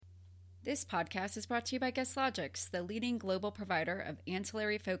This podcast is brought to you by GuestLogix, the leading global provider of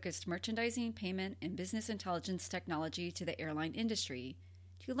ancillary-focused merchandising, payment, and business intelligence technology to the airline industry.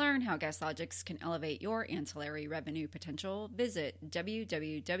 To learn how GuestLogix can elevate your ancillary revenue potential, visit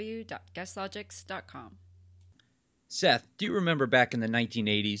www.guestlogix.com. Seth, do you remember back in the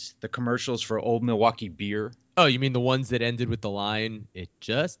 1980s, the commercials for Old Milwaukee beer? Oh, you mean the ones that ended with the line, "It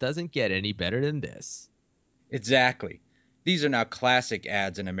just doesn't get any better than this"? Exactly. These are now classic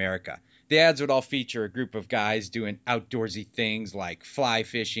ads in America. The ads would all feature a group of guys doing outdoorsy things like fly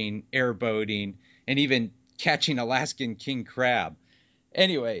fishing, airboating, and even catching Alaskan king crab.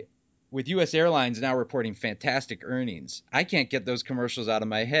 Anyway, with U.S. Airlines now reporting fantastic earnings, I can't get those commercials out of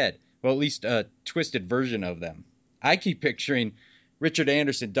my head. Well, at least a twisted version of them. I keep picturing Richard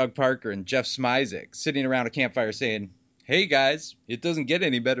Anderson, Doug Parker, and Jeff Smizek sitting around a campfire saying, "Hey guys, it doesn't get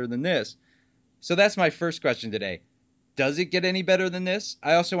any better than this." So that's my first question today. Does it get any better than this?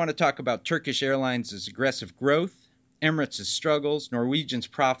 I also want to talk about Turkish Airlines' aggressive growth, Emirates' struggles, Norwegian's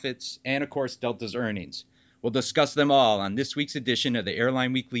profits, and of course Delta's earnings. We'll discuss them all on this week's edition of the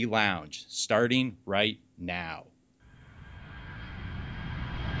Airline Weekly Lounge, starting right now.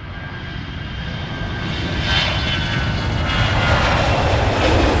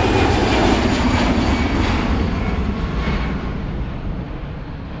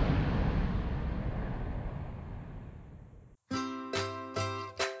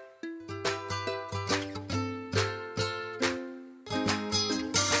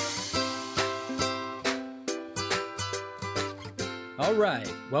 All right,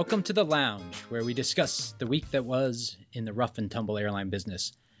 welcome to the Lounge, where we discuss the week that was in the rough and tumble airline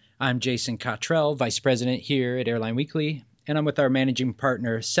business. I'm Jason Cottrell, Vice President here at Airline Weekly, and I'm with our managing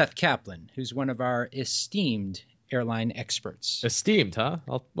partner, Seth Kaplan, who's one of our esteemed airline experts. Esteemed, huh?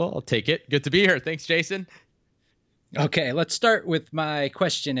 I'll take it. Good to be here. Thanks, Jason. Okay, let's start with my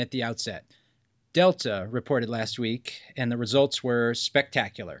question at the outset. Delta reported last week, and the results were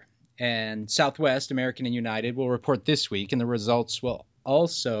spectacular. And Southwest, American, and United will report this week, and the results will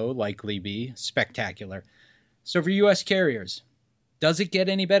also likely be spectacular. So for U.S. carriers, does it get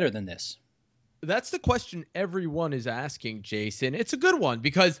any better than this? That's the question everyone is asking, Jason. It's a good one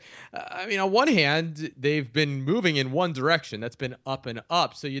because, on one hand, they've been moving in one direction. That's been up and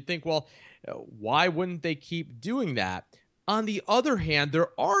up. So you'd think, well, why wouldn't they keep doing that? On the other hand, there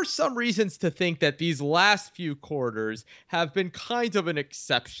are some reasons to think that these last few quarters have been kind of an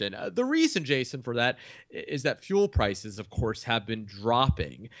exception. The reason, Jason, for that is that fuel prices, of course, have been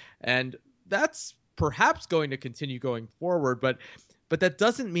dropping. And that's perhaps going to continue going forward. But that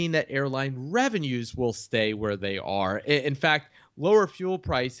doesn't mean that airline revenues will stay where they are. In fact, lower fuel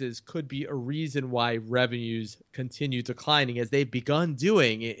prices could be a reason why revenues continue declining, as they've begun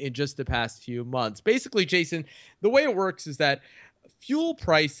doing in just the past few months. Basically, Jason, the way it works is that fuel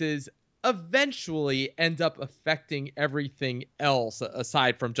prices eventually end up affecting everything else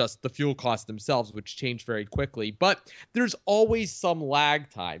aside from just the fuel costs themselves, which change very quickly. But there's always some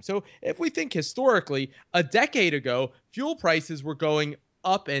lag time. So if we think historically, a decade ago, fuel prices were going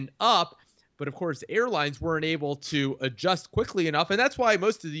up and up. But of course, airlines weren't able to adjust quickly enough. And that's why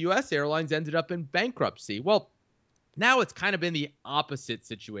most of the U.S. airlines ended up in bankruptcy. Well, now it's kind of been the opposite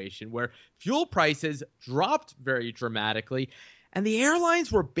situation where fuel prices dropped very dramatically. And the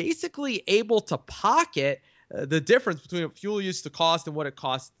airlines were basically able to pocket the difference between what fuel used to cost and what it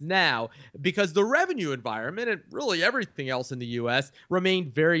costs now, because the revenue environment and really everything else in the U.S.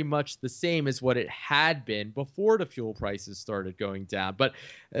 remained very much the same as what it had been before the fuel prices started going down. But,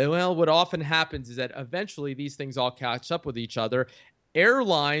 what often happens is that eventually these things all catch up with each other.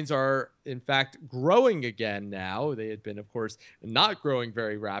 Airlines are, in fact, growing again now. They had been, of course, not growing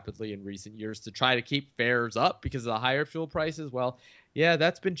very rapidly in recent years to try to keep fares up because of the higher fuel prices. Well, yeah,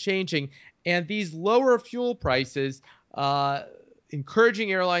 that's been changing. And these lower fuel prices,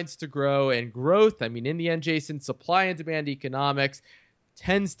 encouraging airlines to grow, and growth, in the end, Jason, supply and demand economics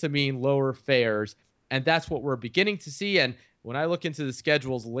tends to mean lower fares. And that's what we're beginning to see. And when I look into the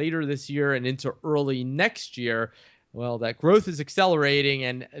schedules later this year and into early next year, well, that growth is accelerating,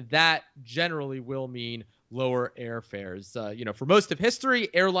 and that generally will mean lower airfares. For most of history,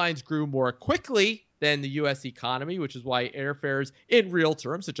 airlines grew more quickly than the U.S. economy, which is why airfares in real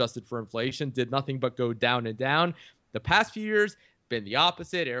terms, adjusted for inflation, did nothing but go down and down. The past few years been the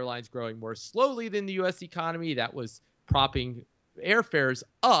opposite. Airlines growing more slowly than the U.S. economy. That was propping airfares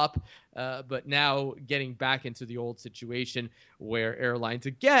up, but now getting back into the old situation where airlines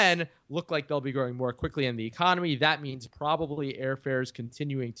again look like they'll be growing more quickly in the economy. That means probably airfares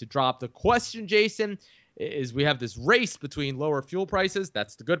continuing to drop. The question, Jason, is we have this race between lower fuel prices.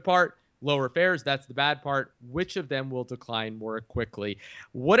 That's the good part. lower fares. That's the bad part. Which of them will decline more quickly?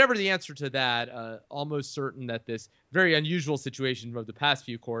 Whatever the answer to that, almost certain that this very unusual situation of the past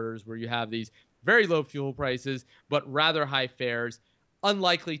few quarters where you have these very low fuel prices, but rather high fares,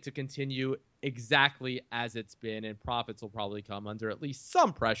 unlikely to continue exactly as it's been, and profits will probably come under at least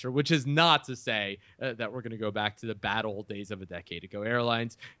some pressure, which is not to say that we're going to go back to the bad old days of a decade ago.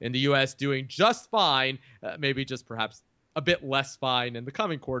 Airlines in the U.S. doing just fine, maybe just perhaps a bit less fine in the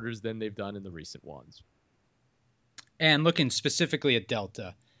coming quarters than they've done in the recent ones. And looking specifically at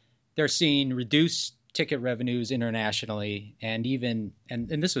Delta, they're seeing reduced ticket revenues internationally, and even, and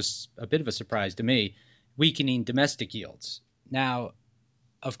this was a bit of a surprise to me, weakening domestic yields. Now,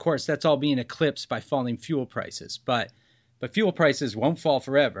 of course, that's all being eclipsed by falling fuel prices, but fuel prices won't fall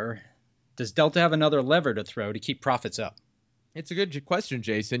forever. Does Delta have another lever to throw to keep profits up? It's a good question,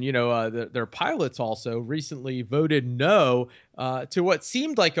 Jason. You know, their pilots also recently voted no to what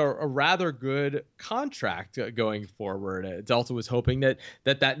seemed like a rather good contract going forward. Delta was hoping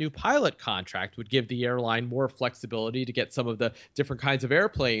that new pilot contract would give the airline more flexibility to get some of the different kinds of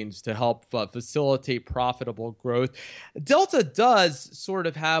airplanes to help facilitate profitable growth. Delta does sort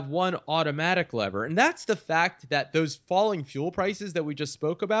of have one automatic lever, and that's the fact that those falling fuel prices that we just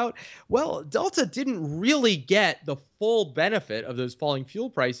spoke about, well, Delta didn't really get the full benefit of those falling fuel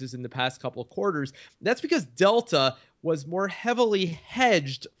prices in the past couple of quarters. That's because Delta was more heavily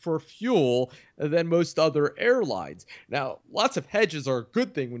hedged for fuel than most other airlines. Now, lots of hedges are a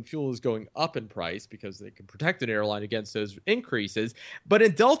good thing when fuel is going up in price because they can protect an airline against those increases. But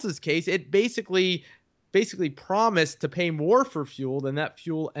in Delta's case, it basically promised to pay more for fuel than that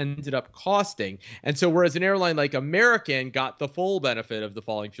fuel ended up costing. And so whereas an airline like American got the full benefit of the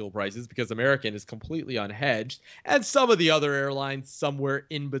falling fuel prices because American is completely unhedged, and some of the other airlines somewhere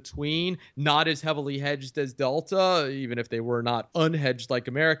in between, not as heavily hedged as Delta, even if they were not unhedged like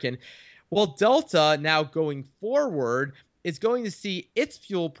American. Well, Delta now going forward is going to see its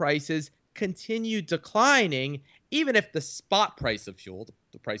fuel prices continue declining, even if the spot price of fuel,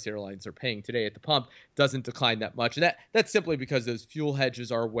 the price airlines are paying today at the pump, doesn't decline that much. And that's simply because those fuel hedges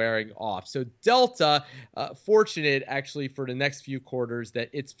are wearing off. So Delta, fortunate actually for the next few quarters that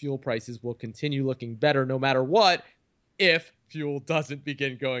its fuel prices will continue looking better no matter what, if fuel doesn't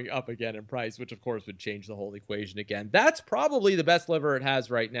begin going up again in price, which of course would change the whole equation again. That's probably the best lever it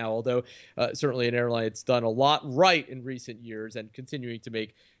has right now, although certainly an airline that's done a lot right in recent years and continuing to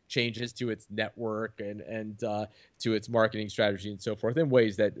make changes to its network and to its marketing strategy and so forth in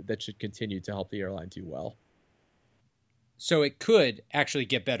ways that should continue to help the airline do well. So it could actually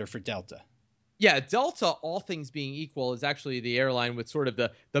get better for Delta. Yeah, Delta, all things being equal, is actually the airline with sort of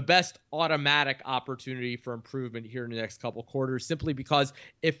the best automatic opportunity for improvement here in the next couple quarters, simply because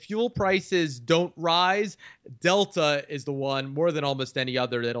if fuel prices don't rise, Delta is the one more than almost any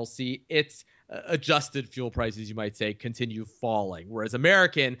other that'll see its adjusted fuel prices, you might say, continue falling. Whereas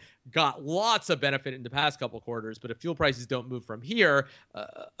American got lots of benefit in the past couple quarters, but if fuel prices don't move from here,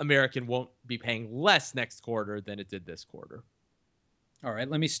 American won't be paying less next quarter than it did this quarter. All right,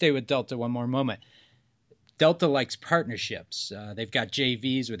 let me stay with Delta one more moment. Delta likes partnerships. They've got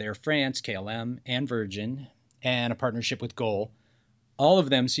JVs with Air France, KLM, and Virgin, and a partnership with GOL. All of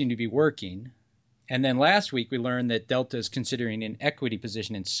them seem to be working. And then last week, we learned that Delta is considering an equity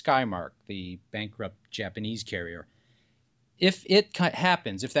position in Skymark, the bankrupt Japanese carrier. If it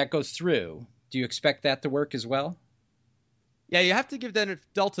happens, if that goes through, do you expect that to work as well? Yeah, you have to give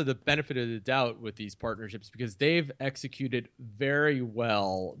Delta the benefit of the doubt with these partnerships because they've executed very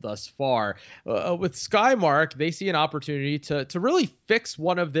well thus far. With Skymark, they see an opportunity to really fix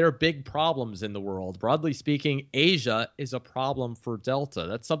one of their big problems in the world. Broadly speaking, Asia is a problem for Delta.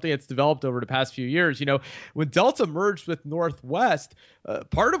 That's something that's developed over the past few years. You know, when Delta merged with Northwest,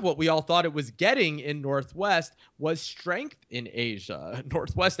 part of what we all thought it was getting in Northwest was strength in Asia.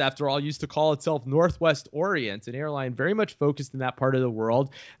 Northwest, after all, used to call itself Northwest Orient, an airline very much focused in that part of the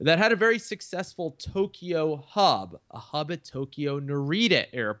world that had a very successful Tokyo hub, a hub at Tokyo Narita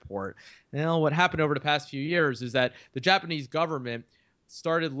Airport. Now, what happened over the past few years is that the Japanese government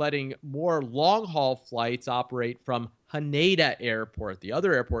started letting more long-haul flights operate from Haneda Airport, the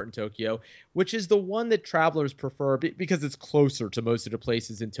other airport in Tokyo, which is the one that travelers prefer because it's closer to most of the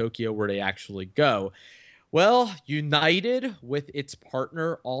places in Tokyo where they actually go. Well, United with its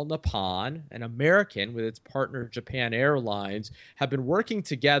partner All Nippon and American with its partner Japan Airlines have been working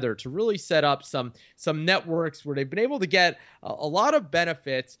together to really set up some networks where they've been able to get a lot of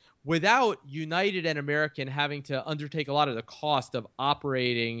benefits without United and American having to undertake a lot of the cost of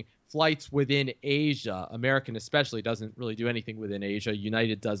operating flights within Asia. American especially doesn't really do anything within Asia.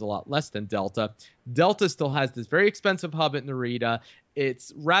 United does a lot less than Delta. Delta still has this very expensive hub at Narita,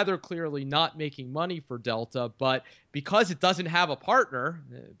 It's rather clearly not making money for Delta, but because it doesn't have a partner,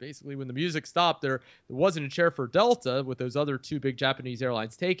 basically when the music stopped, there wasn't a chair for Delta with those other two big Japanese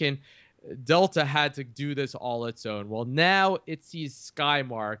airlines taken. Delta had to do this all its own. Well, now it sees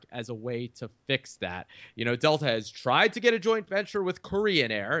Skymark as a way to fix that. Delta has tried to get a joint venture with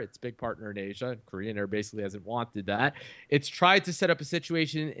Korean Air, its big partner in Asia. Korean Air basically hasn't wanted that. It's tried to set up a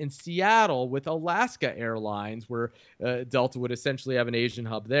situation in Seattle with Alaska Airlines, where Delta would essentially have an Asian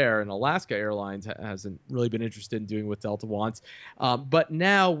hub there, and Alaska Airlines hasn't really been interested in doing what Delta wants. But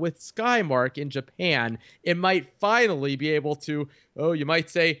now with Skymark in Japan, it might finally be able to, you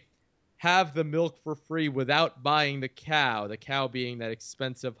might say, have the milk for free without buying the cow being that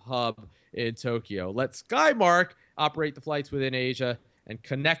expensive hub in Tokyo. Let Skymark operate the flights within Asia and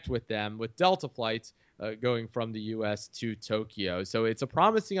connect with them with Delta flights going from the U.S. to Tokyo. So it's a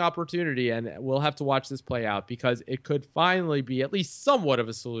promising opportunity, and we'll have to watch this play out because it could finally be at least somewhat of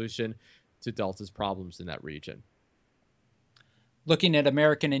a solution to Delta's problems in that region. Looking at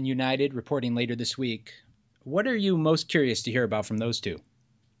American and United reporting later this week, what are you most curious to hear about from those two?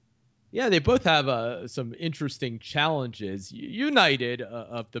 Yeah, they both have some interesting challenges. United,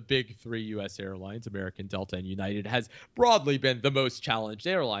 of the big three U.S. airlines, American, Delta, and United, has broadly been the most challenged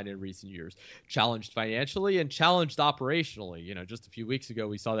airline in recent years. Challenged financially and challenged operationally. Just a few weeks ago,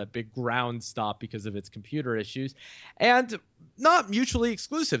 we saw that big ground stop because of its computer issues. And not mutually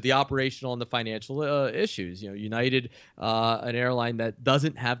exclusive, the operational and the financial issues. United, an airline that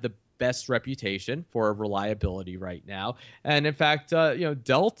doesn't have the best reputation for reliability right now. And in fact,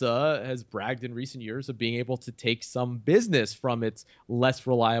 Delta has bragged in recent years of being able to take some business from its less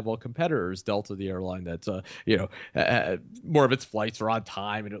reliable competitors. Delta, the airline that's, more of its flights are on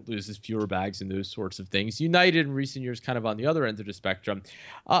time and it loses fewer bags and those sorts of things. United in recent years kind of on the other end of the spectrum.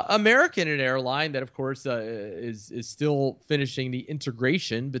 American, an airline that, of course, is still finishing the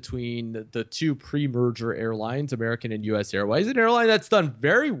integration between the two pre-merger airlines, American and U.S. Airways, an airline that's done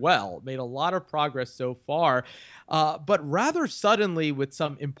very well. Made a lot of progress so far, but rather suddenly with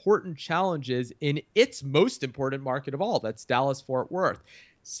some important challenges in its most important market of all. That's Dallas-Fort Worth.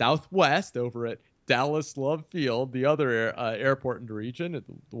 Southwest over at Dallas Love Field, the other airport in the region,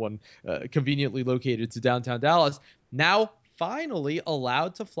 the one conveniently located to downtown Dallas, now finally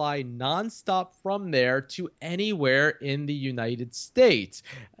allowed to fly nonstop from there to anywhere in the United States.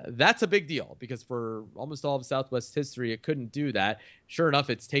 That's a big deal because for almost all of Southwest's history, it couldn't do that. Sure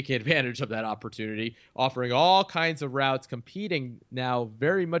enough, it's taking advantage of that opportunity, offering all kinds of routes, competing now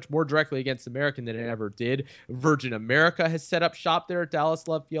very much more directly against American than it ever did. Virgin America has set up shop there at Dallas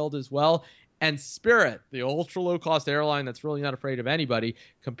Love Field as well. And Spirit, the ultra-low-cost airline that's really not afraid of anybody,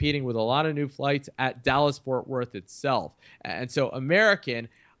 competing with a lot of new flights at Dallas-Fort Worth itself. And so American,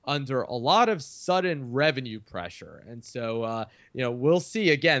 under a lot of sudden revenue pressure. And so, we'll see,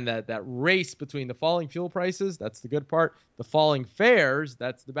 again, that race between the falling fuel prices, that's the good part, the falling fares,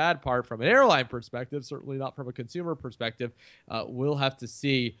 that's the bad part from an airline perspective, certainly not from a consumer perspective. We'll have to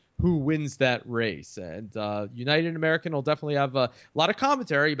see who wins that race. And United and American will definitely have a lot of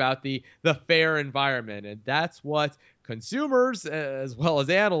commentary about the fare environment. And that's what consumers as well as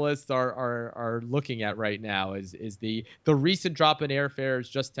analysts are looking at right now is the recent drop in airfares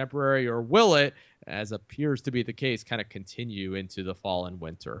just temporary, or will it, as appears to be the case, kind of continue into the fall and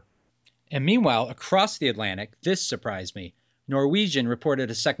winter? And meanwhile, across the Atlantic, this surprised me. Norwegian reported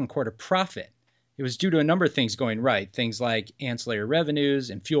a second quarter profit. It was due to a number of things going right, things like ancillary revenues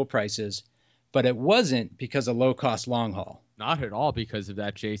and fuel prices, but it wasn't because of low-cost long haul. Not at all because of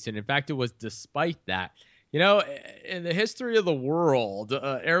that, Jason. In fact, it was despite that. In the history of the world,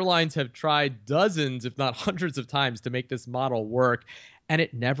 airlines have tried dozens, if not hundreds of times to make this model work, and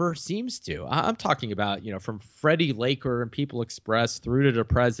it never seems to. I'm talking about, from Freddie Laker and People Express through to the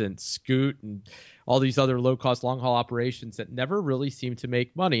present, Scoot, and all these other low-cost long-haul operations that never really seem to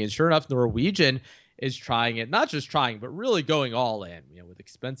make money. And sure enough, Norwegian is trying it, not just trying, but really going all in, with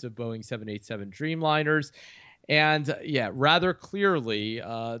expensive Boeing 787 Dreamliners. And rather clearly,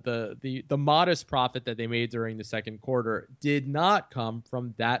 the modest profit that they made during the second quarter did not come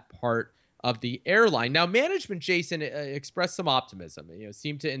from that part of the airline. Now, management, Jason, expressed some optimism.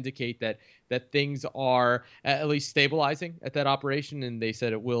 Seemed to indicate that things are at least stabilizing at that operation, and they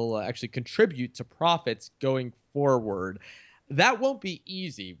said it will actually contribute to profits going forward. That won't be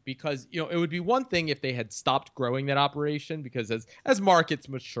easy because, it would be one thing if they had stopped growing that operation, because as markets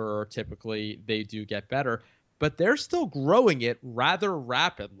mature, typically they do get better. But they're still growing it rather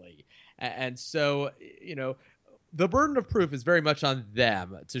rapidly. And so, the burden of proof is very much on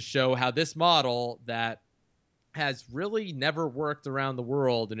them to show how this model that has really never worked around the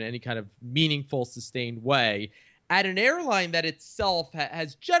world in any kind of meaningful, sustained way at an airline that itself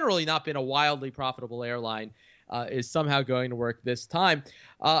has generally not been a wildly profitable airline, is somehow going to work this time.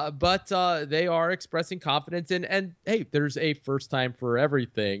 But they are expressing confidence and hey, there's a first time for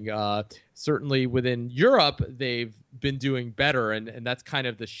everything. Certainly within Europe, they've been doing better. And that's kind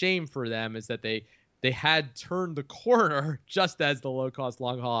of the shame for them, is that they had turned the corner just as the low-cost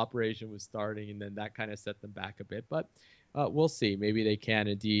long-haul operation was starting, and then that kind of set them back a bit. But we'll see. Maybe they can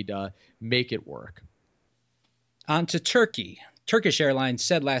indeed make it work. On to Turkey. Turkish Airlines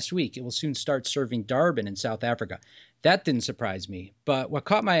said last week it will soon start serving Durban in South Africa. That didn't surprise me, but what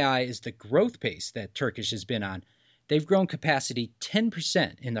caught my eye is the growth pace that Turkish has been on. They've grown capacity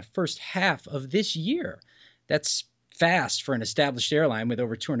 10% in the first half of this year. That's fast for an established airline with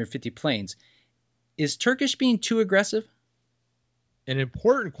over 250 planes. Is Turkish being too aggressive? An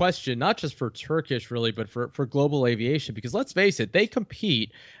important question, not just for Turkish really, but for global aviation, because let's face it, they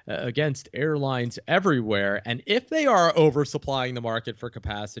compete against airlines everywhere. And if they are oversupplying the market for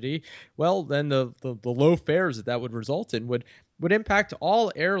capacity, well, then the low fares that would result in would impact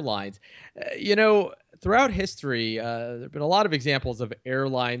all airlines. Throughout history, there have been a lot of examples of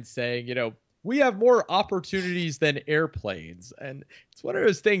airlines saying, we have more opportunities than airplanes. And it's one of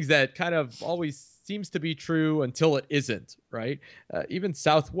those things that kind of always seems to be true until it isn't, right? Even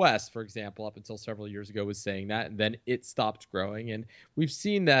Southwest, for example, up until several years ago was saying that, and then it stopped growing. And we've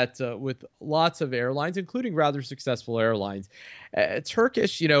seen that with lots of airlines, including rather successful airlines.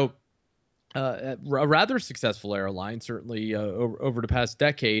 Turkish, a rather successful airline, certainly over the past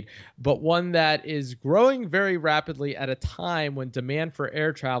decade, but one that is growing very rapidly at a time when demand for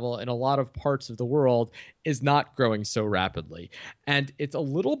air travel in a lot of parts of the world is not growing so rapidly. And it's a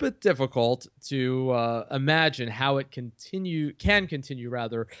little bit difficult to imagine how it can continue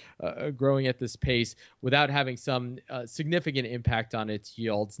growing at this pace without having some significant impact on its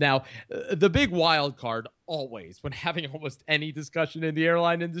yields. Now, the big wild card always when having almost any discussion in the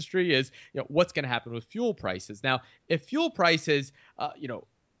airline industry is, what's going to happen with fuel prices. Now, if fuel prices,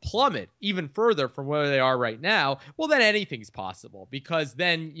 plummet even further from where they are right now, well, then anything's possible, because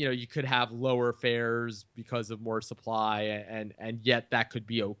then, you could have lower fares because of more supply, and yet that could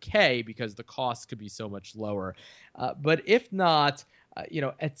be okay because the costs could be so much lower. But if not,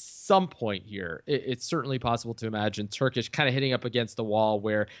 at some point here, it's certainly possible to imagine Turkish kind of hitting up against the wall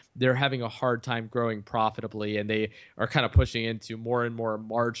where they're having a hard time growing profitably, and they are kind of pushing into more and more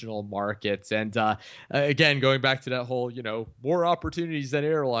marginal markets. And again, going back to that whole, more opportunities than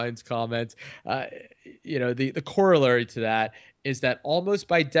airlines comment, the corollary to that is that almost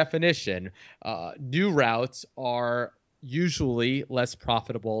by definition, new routes are usually less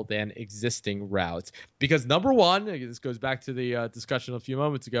profitable than existing routes, because number one, this goes back to the discussion a few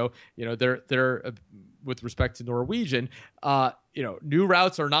moments ago, they're with respect to Norwegian, new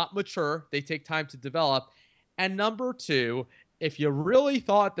routes are not mature, they take time to develop. And number two, if you really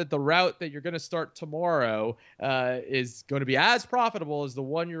thought that the route that you're going to start tomorrow is going to be as profitable as the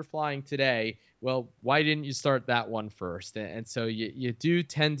one you're flying today, well, why didn't you start that one first? And so you do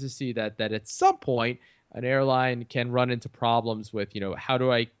tend to see that at some point an airline can run into problems with, how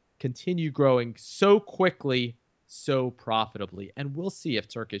do I continue growing so quickly, so profitably? And we'll see if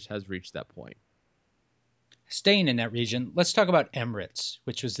Turkish has reached that point. Staying in that region, let's talk about Emirates,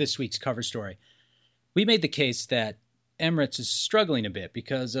 which was this week's cover story. We made the case that Emirates is struggling a bit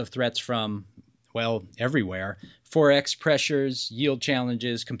because of threats from, everywhere. Forex pressures, yield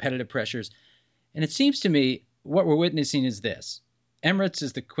challenges, competitive pressures. And it seems to me what we're witnessing is this. Emirates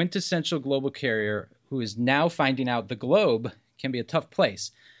is the quintessential global carrier who is now finding out the globe can be a tough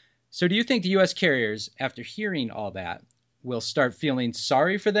place. So do you think the U.S. carriers, after hearing all that, will start feeling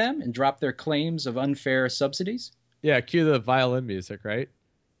sorry for them and drop their claims of unfair subsidies? Yeah, cue the violin music, right?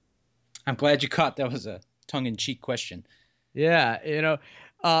 I'm glad you caught that was a tongue-in-cheek question. Yeah,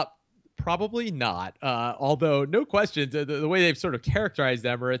 probably not. Although, no question, the way they've sort of characterized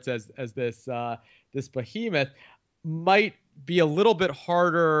Emirates as this behemoth might be a little bit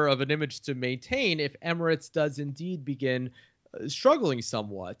harder of an image to maintain if Emirates does indeed begin struggling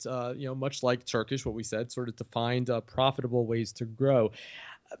somewhat, much like Turkish, what we said, sort of to find profitable ways to grow.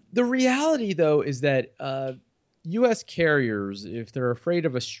 The reality, though, is that U.S. carriers, if they're afraid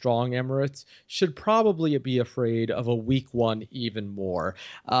of a strong Emirates, should probably be afraid of a weak one even more.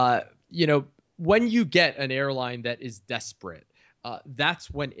 When you get an airline that is desperate, that's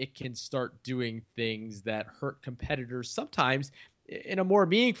when it can start doing things that hurt competitors, sometimes in a more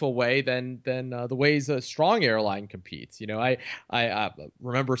meaningful way than the ways a strong airline competes. I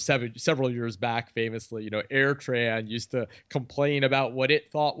remember several years back, famously, AirTran used to complain about what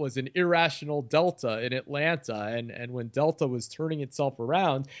it thought was an irrational Delta in Atlanta, and when Delta was turning itself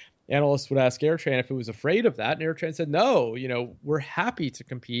around, analysts would ask AirTran if it was afraid of that. And AirTran said, no, we're happy to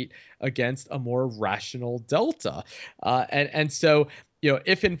compete against a more rational Delta. And so,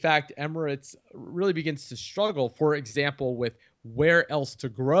 if in fact Emirates really begins to struggle, for example, with where else to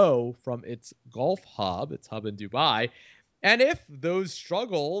grow from its Gulf hub, its hub in Dubai, and if those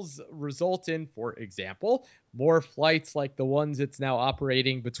struggles result in, for example, more flights like the ones it's now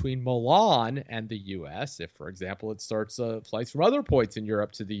operating between Milan and the U.S., if, for example, it starts flights from other points in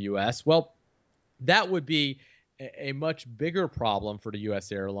Europe to the U.S., well, that would be a much bigger problem for the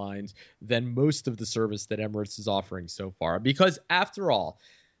U.S. airlines than most of the service that Emirates is offering so far. Because after all,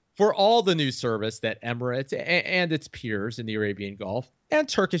 for all the new service that Emirates and its peers in the Arabian Gulf and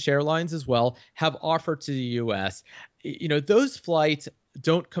Turkish Airlines as well have offered to the U.S., those flights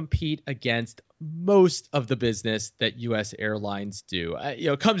don't compete against most of the business that U.S. airlines do.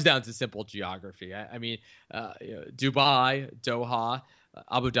 It comes down to simple geography. Dubai, Doha,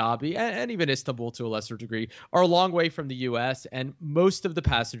 Abu Dhabi, and even Istanbul to a lesser degree are a long way from the U.S., and most of the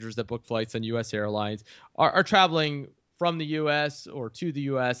passengers that book flights on U.S. airlines are traveling from the U.S. or to the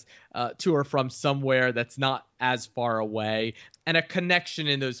U.S. To or from somewhere that's not as far away, and a connection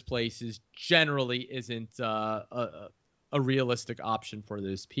in those places generally isn't a realistic option for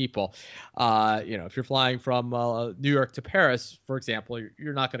those people. If you're flying from New York to Paris, for example,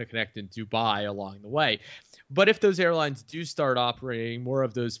 you're not going to connect in Dubai along the way. But if those airlines do start operating more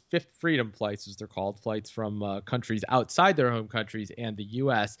of those Fifth Freedom flights, as they're called, flights from countries outside their home countries and the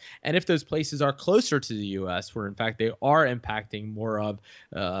U.S., and if those places are closer to the U.S., where in fact they are impacting more of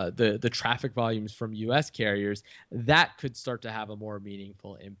the traffic volumes from U.S. carriers, that could start to have a more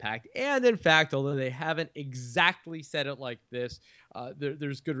meaningful impact. And in fact, although they haven't exactly said it like this,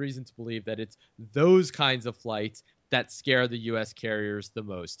 there's good reason to believe that it's those kinds of flights that scare the U.S. carriers the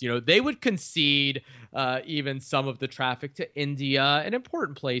most. They would concede even some of the traffic to India and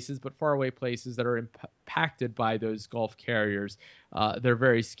important places, but faraway places that are impacted by those Gulf carriers. They're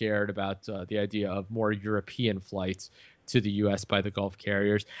very scared about the idea of more European flights to the U.S. by the Gulf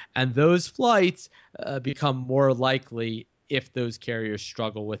carriers. And those flights become more likely if those carriers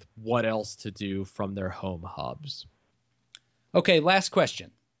struggle with what else to do from their home hubs. Okay, last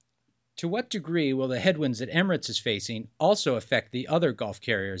question. To what degree will the headwinds that Emirates is facing also affect the other Gulf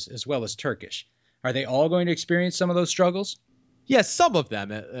carriers as well as Turkish? Are they all going to experience some of those struggles? Yes, some of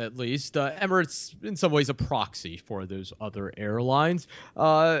them at least. Emirates, in some ways, a proxy for those other airlines,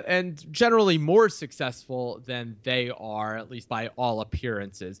 and generally more successful than they are, at least by all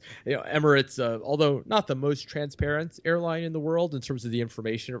appearances. Emirates, although not the most transparent airline in the world in terms of the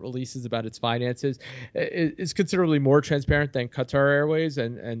information it releases about its finances, is considerably more transparent than Qatar Airways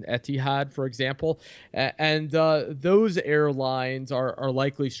and Etihad, for example. And those airlines are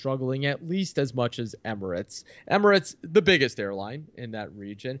likely struggling at least as much as Emirates. Emirates, the biggest airline in that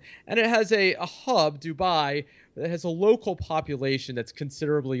region, and it has a hub, Dubai, that has a local population that's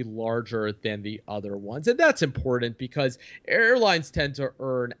considerably larger than the other ones. And that's important because airlines tend to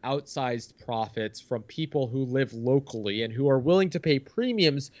earn outsized profits from people who live locally and who are willing to pay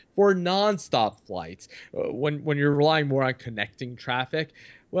premiums for nonstop flights. When you're relying more on connecting traffic,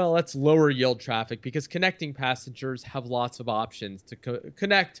 well, that's lower yield traffic because connecting passengers have lots of options to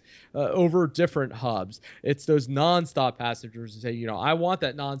connect over different hubs. It's those nonstop passengers who say, I want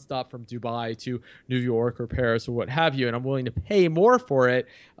that nonstop from Dubai to New York or Paris or what have you, and I'm willing to pay more for it,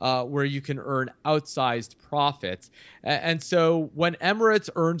 where you can earn outsized profits. And so when Emirates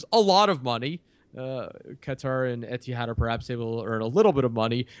earns a lot of money, Qatar and Etihad are perhaps able to earn a little bit of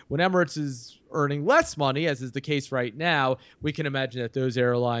money. When Emirates is earning less money, as is the case right now, we can imagine that those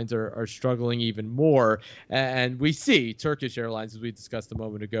airlines are struggling even more. And we see Turkish Airlines, as we discussed a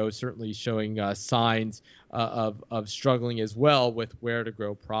moment ago, certainly showing signs of struggling as well with where to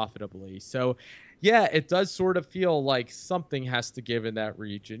grow profitably. So yeah, it does sort of feel like something has to give in that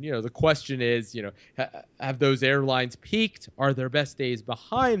region. The question is, have those airlines peaked? Are their best days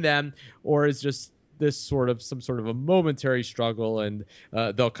behind them? Or is just this some sort of a momentary struggle and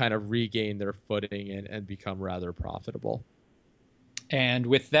they'll kind of regain their footing and become rather profitable? And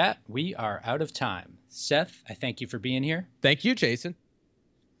with that, we are out of time. Seth, I thank you for being here. Thank you, Jason.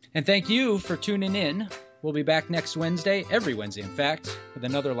 And thank you for tuning in. We'll be back next Wednesday, every Wednesday in fact, with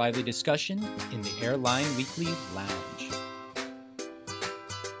another lively discussion in the Airline Weekly Lounge.